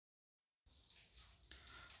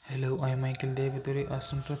Hello, I am Michael Devathuri,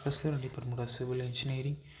 Assistant Professor, Department of Civil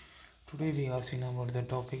Engineering. Today we are seeing about the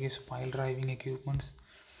topic is pile driving equipments.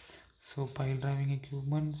 So pile driving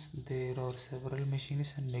equipments, there are several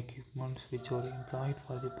machines and equipments which are employed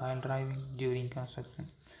for the pile driving during construction.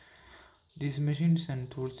 These machines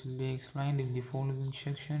and tools will be explained in the following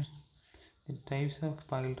sections. The types of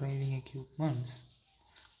pile driving equipments,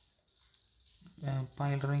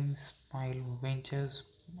 pile rings, pile winches,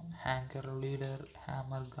 anchor leader,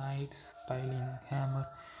 hammer guides, piling hammer,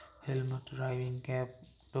 helmet, driving cap,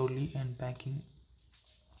 dolly and packing.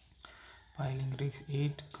 Piling rigs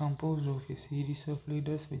 8 composed of a series of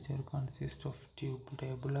leaders which are consist of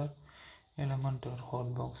tubular element or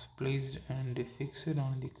hot box placed and fixed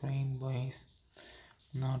on the crane base.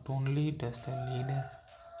 Not only does the leaders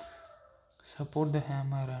support the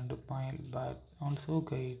hammer and pile but also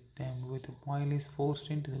guide them with the pile is forced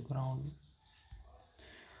into the ground.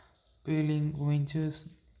 Piling winches.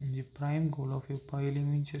 The prime goal of a piling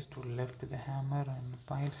winch is to lift the hammer and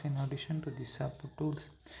piles in addition to the support tools.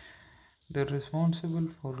 They're responsible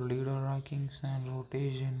for leader rackings and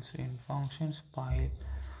rotations in functions, pile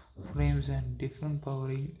frames and different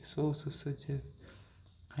power sources such as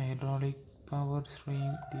hydraulic power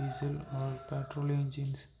stream, diesel or petrol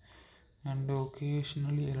engines, and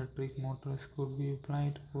occasionally electric motors could be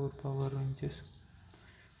applied for power winches.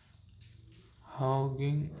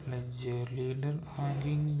 Hanging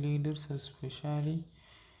leaders are specially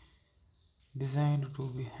designed to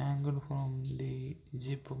be hanged from the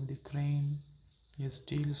jib of the crane. A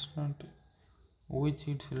steel strut, which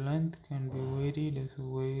its length can be varied as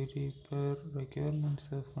vary per requirements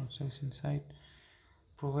of construction site,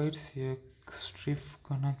 provides a stiff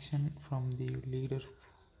connection from the leader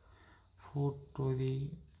foot to the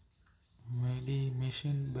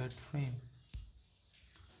machine bed frame.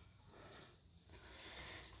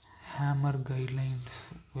 Hammer guidelines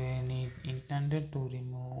when intended to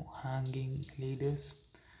remove hanging leaders,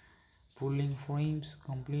 pulling frames,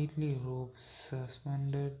 completely ropes,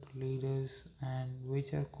 suspended leaders, and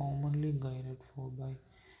which are commonly guided for by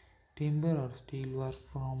timber or steelwork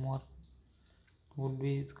framework would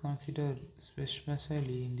be considered,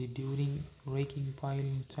 especially in the during raking pile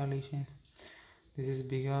installations. This is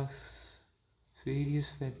because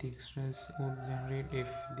serious fatigue stress would generate if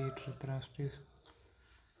the thrust is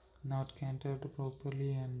not canted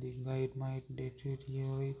properly and the guide might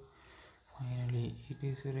deteriorate. Finally, it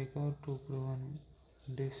is required to prevent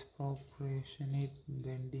disproportionate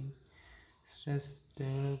bending stress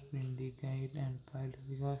developed in the guide and pile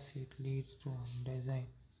because it leads to design.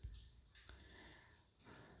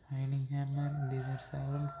 Piling hammer. These are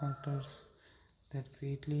several factors that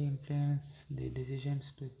greatly influence the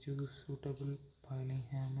decisions to choose suitable piling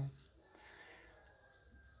hammer.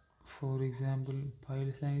 For example,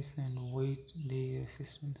 pile size and weight, the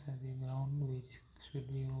resistance at the ground which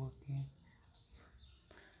should be overcome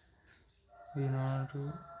in order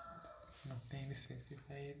to obtain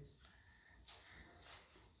specified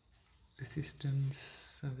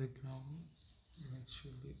resistance of the ground which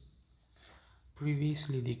should be.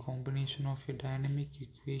 Previously, the combination of a dynamic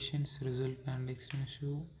equations result and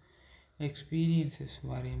extensive experiences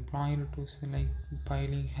were employed to select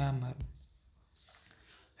piling hammer,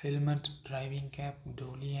 helmet, driving cap,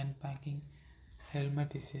 dolly and packing.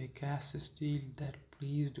 Helmet is a cast steel that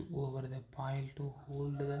placed over the pile to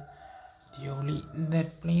hold the dolly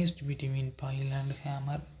that placed between pile and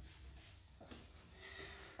hammer.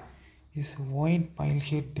 Is avoid pile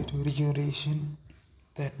head deterioration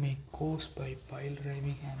that may caused by pile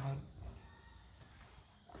driving hammer.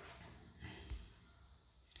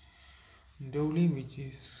 Dolly, which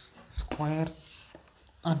is square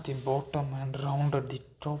at the bottom and round at the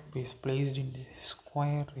top, is placed in the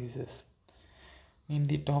square recess in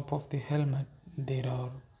the top of the helmet. There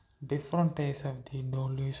are different types of the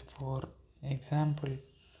dollies. For example,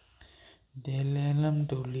 the LLM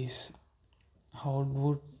dollies,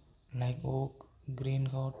 hardwood like oak,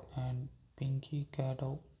 greenwood, and pinky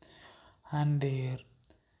caddo, and their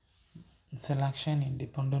selection is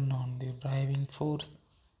dependent on the driving force.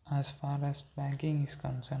 As far as packing is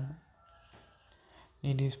concerned,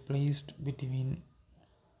 it is placed between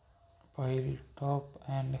pile top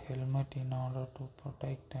and helmet in order to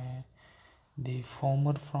protect the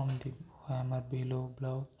former from the hammer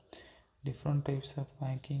below. Different types of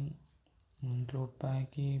packing include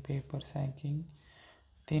packing, paper sacking,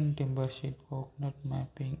 thin timber sheet, coconut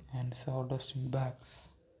mapping, and sawdust in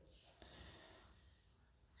bags.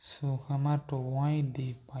 So, hammer to avoid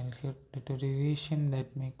the pile head deterioration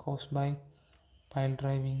that may caused by pile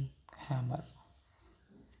driving hammer.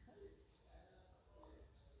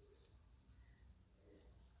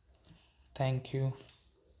 Thank you.